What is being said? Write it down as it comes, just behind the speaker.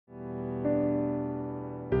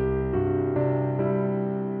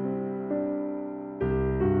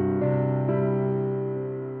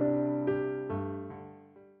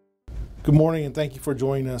Good morning, and thank you for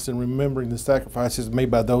joining us in remembering the sacrifices made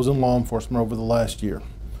by those in law enforcement over the last year.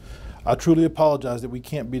 I truly apologize that we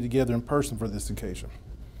can't be together in person for this occasion.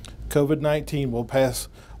 COVID-19 will pass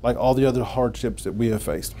like all the other hardships that we have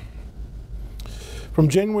faced. From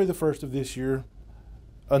January the 1st of this year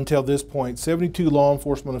until this point, 72 law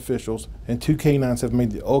enforcement officials and 2 canines have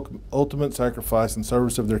made the ultimate sacrifice in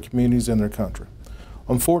service of their communities and their country.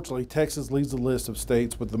 Unfortunately, Texas leads the list of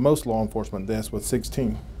states with the most law enforcement deaths with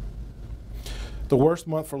 16. The worst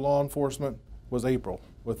month for law enforcement was April,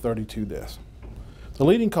 with 32 deaths. The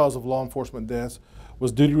leading cause of law enforcement deaths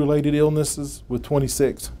was duty-related illnesses, with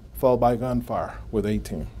 26, followed by gunfire, with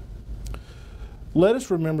 18. Let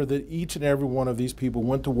us remember that each and every one of these people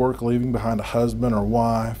went to work leaving behind a husband or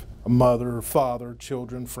wife, a mother or father,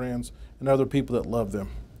 children, friends, and other people that love them.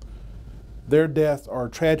 Their deaths are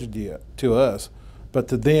a tragedy to us, but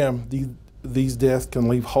to them, these deaths can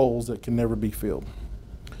leave holes that can never be filled.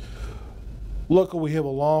 Look, we have a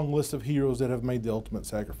long list of heroes that have made the ultimate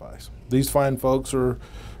sacrifice. These fine folks are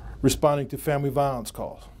responding to family violence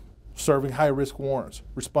calls, serving high-risk warrants,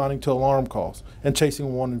 responding to alarm calls, and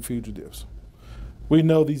chasing wanted fugitives. We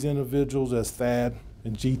know these individuals as Thad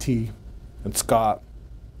and GT and Scott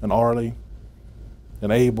and Arlie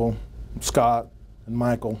and Abel and Scott and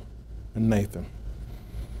Michael and Nathan.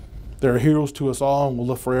 They're heroes to us all and will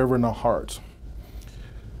live forever in our hearts.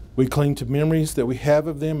 We cling to memories that we have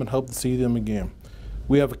of them and hope to see them again.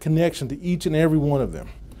 We have a connection to each and every one of them.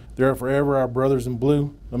 They are forever our brothers in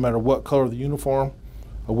blue, no matter what color of the uniform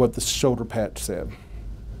or what the shoulder patch said.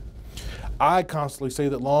 I constantly say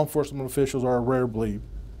that law enforcement officials are a rare breed.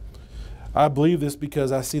 I believe this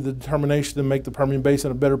because I see the determination to make the Permian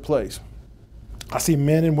Basin a better place. I see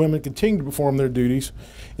men and women continue to perform their duties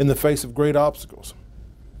in the face of great obstacles.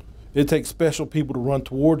 It takes special people to run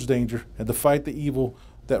towards danger and to fight the evil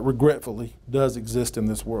that regretfully does exist in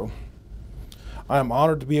this world. I am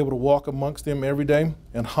honored to be able to walk amongst them every day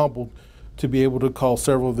and humbled to be able to call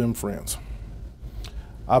several of them friends.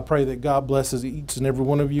 I pray that God blesses each and every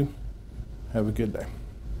one of you. Have a good day.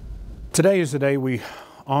 Today is the day we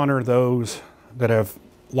honor those that have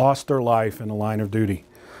lost their life in the line of duty.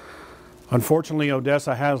 Unfortunately,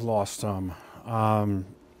 Odessa has lost some,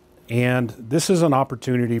 and this is an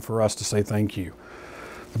opportunity for us to say thank you.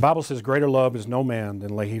 The Bible says, greater love is no man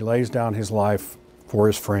than he lays down his life for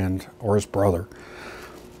his friend or his brother.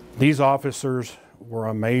 These officers were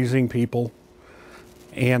amazing people,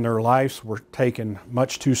 and their lives were taken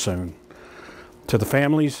much too soon. To the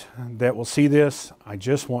families that will see this, I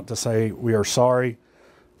just want to say we are sorry.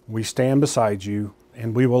 We stand beside you,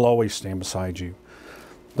 and we will always stand beside you.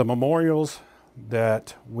 The memorials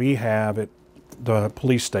that we have at the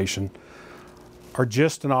police station are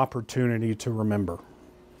just an opportunity to remember.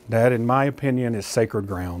 That, in my opinion, is sacred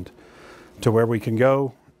ground to where we can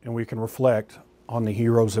go and we can reflect on the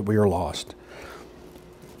heroes that we are lost.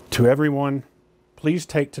 To everyone, please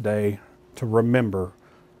take today to remember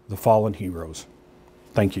the fallen heroes.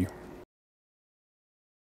 Thank you.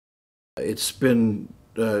 It's been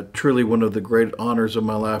truly one of the great honors of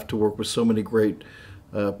my life to work with so many great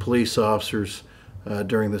police officers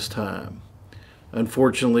during this time.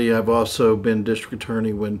 Unfortunately, I've also been district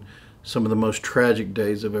attorney when some of the most tragic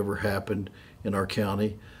days have ever happened in our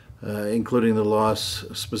county, including the loss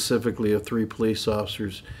specifically of 3 police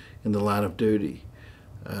officers in the line of duty.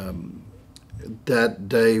 That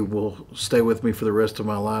day will stay with me for the rest of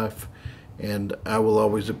my life, and I will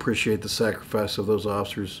always appreciate the sacrifice of those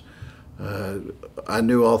officers. I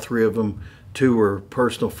knew all 3 of them. 2 were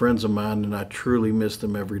personal friends of mine, and I truly miss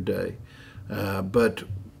them every day. But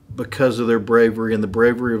because of their bravery and the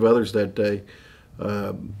bravery of others that day,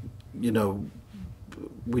 you know,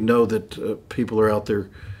 we know that people are out there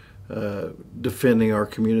defending our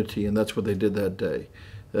community, and that's what they did that day.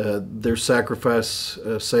 Their sacrifice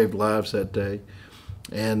saved lives that day,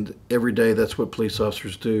 and every day that's what police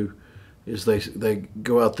officers do, is they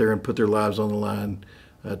go out there and put their lives on the line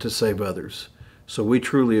to save others. So we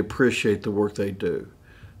truly appreciate the work they do,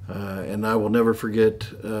 and I will never forget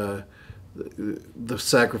the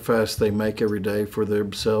sacrifice they make every day for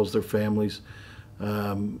themselves, their families,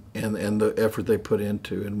 and the effort they put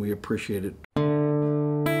into, and we appreciate it.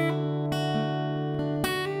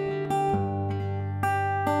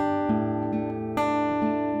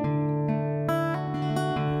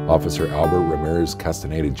 Officer Albert Ramirez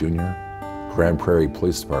Castaneda Jr., Grand Prairie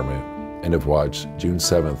Police Department, end of watch June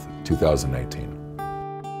 7th, 2019.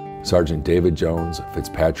 Sergeant David Jones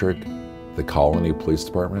Fitzpatrick, The Colony Police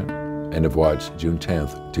Department, end of watch June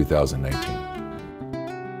 10th, 2019.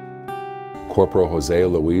 Corporal Jose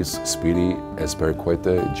Luis Speedy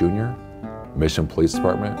Espercueta Jr., Mission Police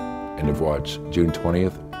Department, end of watch June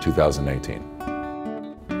 20th,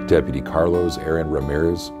 2019. Deputy Carlos Aaron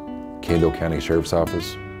Ramirez, Kendall County Sheriff's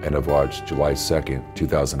Office, end of watch July 2nd,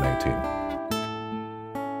 2019.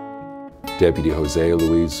 Deputy Jose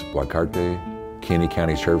Luis Blancarte, Keeney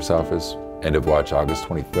County Sheriff's Office, end of watch August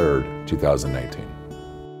 23rd, 2019.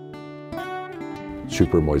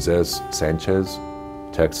 Trooper Moises Sanchez,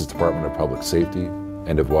 Texas Department of Public Safety,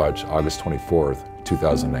 end of watch August 24th,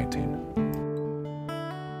 2019.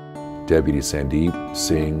 Deputy Sandeep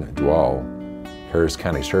Singh Dwal, Harris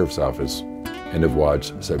County Sheriff's Office, end of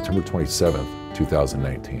watch September 27th,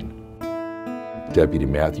 2019. Deputy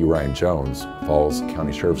Matthew Ryan Jones, Falls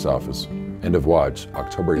County Sheriff's Office, end of watch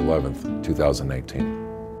October 11th, 2019.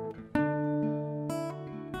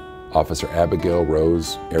 Officer Abigail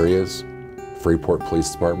Rose Arias, Freeport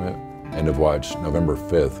Police Department, end of watch November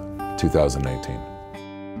 5th,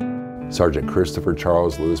 2019. Sergeant Christopher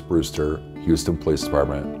Charles Lewis Brewster, Houston Police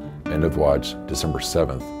Department, end of watch December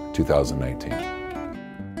 7th, 2019.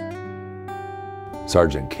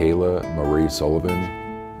 Sergeant Kayla Marie Sullivan,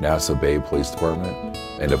 NASA Bay Police Department,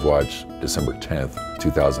 end of watch December 10th,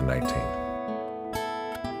 2019.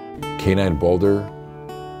 K-9 Boulder,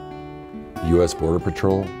 U.S. Border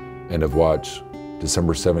Patrol, end of watch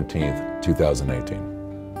December 17th, 2019.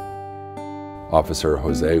 Officer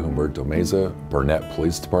Jose Humberto Meza, Burnett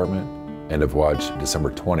Police Department, end of watch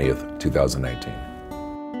December 20th, 2019.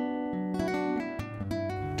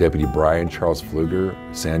 Deputy Brian Charles Pfluger,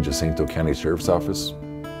 San Jacinto County Sheriff's Office,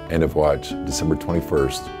 end of watch December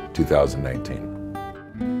 21st, 2019.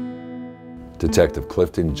 Detective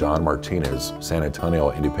Clifton John Martinez, San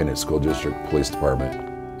Antonio Independent School District Police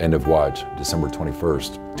Department, end of watch December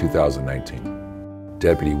 21st, 2019.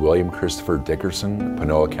 Deputy William Christopher Dickerson,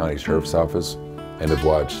 Panola County Sheriff's Office, end of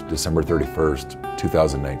watch December 31st,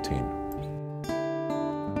 2019.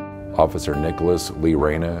 Officer Nicholas Lee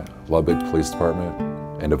Reyna, Lubbock Police Department,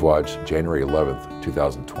 end of watch January 11th,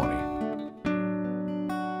 2020.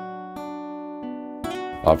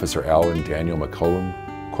 Officer Alan Daniel McCollum,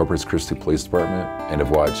 Corpus Christi Police Department, end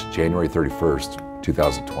of watch January 31st,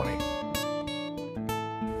 2020.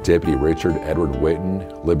 Deputy Richard Edward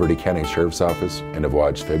Witten, Liberty County Sheriff's Office, end of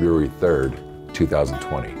watch February 3rd,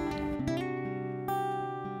 2020.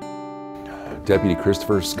 Deputy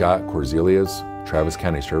Christopher Scott Corzelius, Travis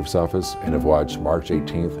County Sheriff's Office, end of watch March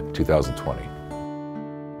 18th, 2020.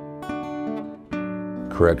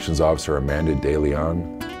 Corrections Officer Amanda De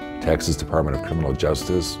Leon, Texas Department of Criminal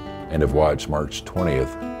Justice, end of watch March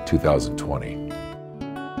 20th, 2020.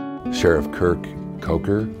 Sheriff Kirk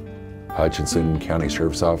Coker, Hutchinson County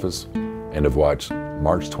Sheriff's Office, end of watch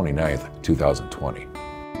March 29th, 2020.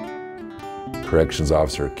 Corrections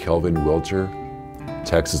Officer Kelvin Wilcher,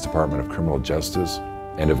 Texas Department of Criminal Justice,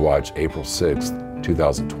 end of watch April 6th,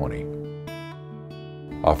 2020.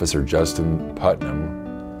 Officer Justin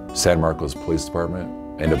Putnam, San Marcos Police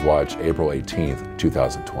Department, end of watch April 18th,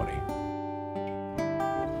 2020.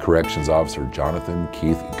 Corrections Officer Jonathan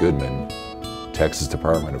Keith Goodman, Texas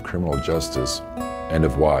Department of Criminal Justice, end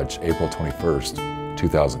of watch April 21st,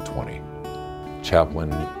 2020.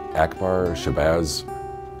 Chaplain Akbar Shabazz,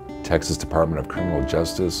 Texas Department of Criminal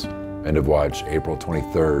Justice, end of watch April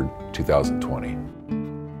 23rd, 2020.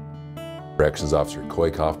 Corrections Officer Coy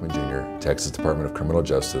Kaufman Jr., Texas Department of Criminal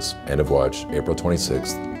Justice, end of watch April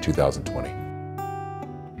 26th, 2020.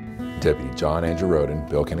 Deputy John Andrew Roden,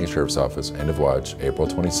 Bill County Sheriff's Office, end of watch April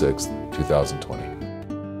 26th, 2020.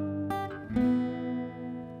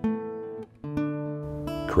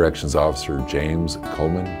 Corrections Officer James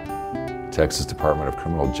Coleman, Texas Department of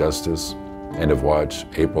Criminal Justice, end of watch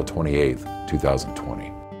April 28th,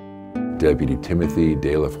 2020. Deputy Timothy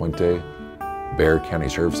De La Fuente, Bexar County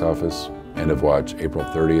Sheriff's Office, end of watch April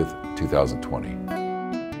 30th, 2020.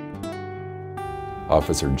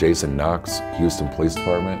 Officer Jason Knox, Houston Police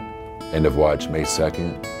Department, end of watch May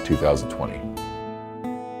 2nd, 2020.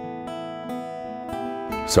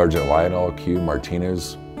 Sergeant Lionel Q.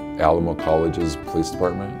 Martinez, Alamo College's Police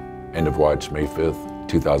Department, end of watch May 5th,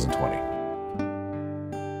 2020.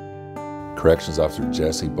 Corrections Officer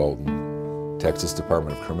Jesse Bolton, Texas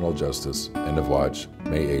Department of Criminal Justice, end of watch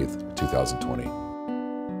May 8th, 2020.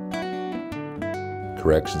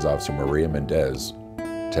 Corrections Officer Maria Mendez,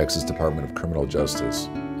 Texas Department of Criminal Justice,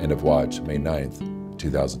 end of watch May 9th,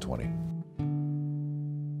 2020.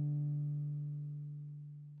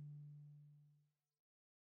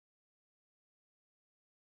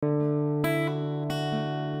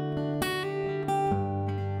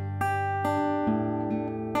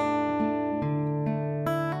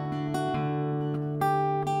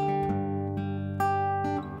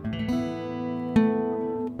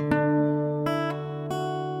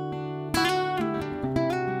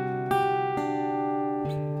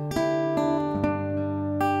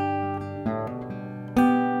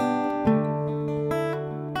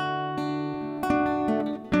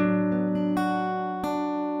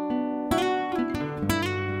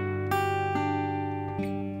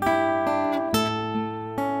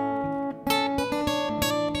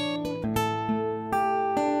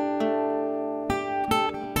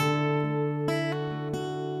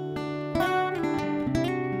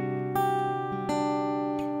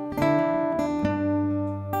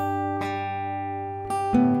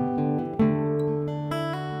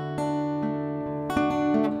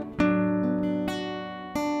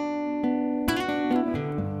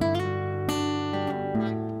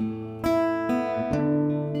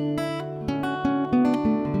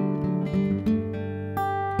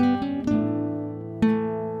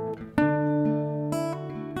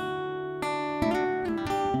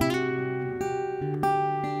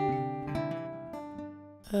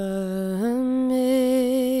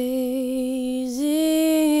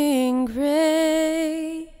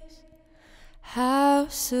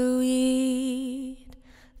 sweet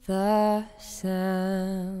the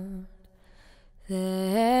sound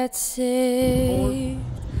that saved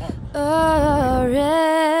a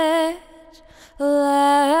wretch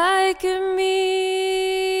like me.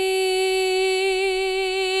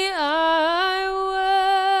 I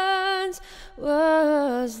once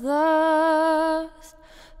was lost,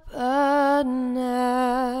 but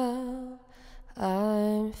now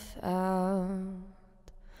I'm found.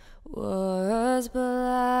 Was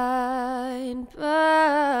blind,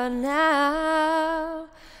 but now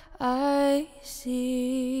I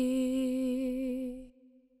see.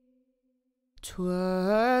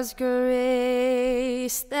 'Twas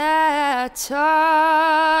grace that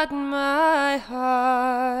taught my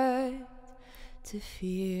heart to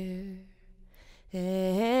fear,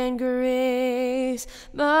 and grace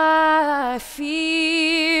my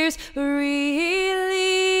fears relieved.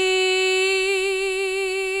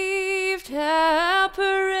 How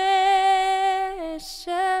precious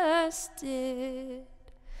did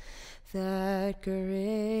that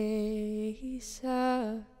grace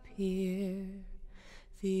appear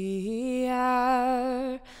the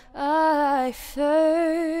hour I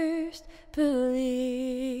first believed.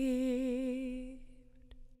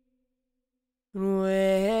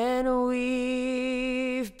 When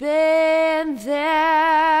we've been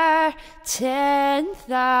there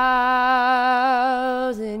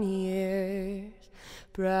 10,000 years,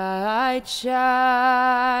 bright shining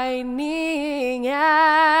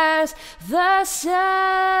as the sun,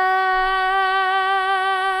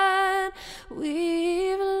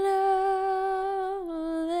 we've known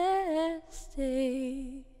less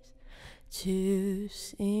days to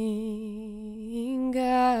sing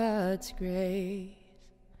God's grace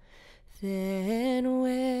than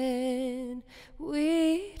when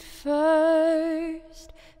we'd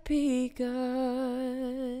first begun.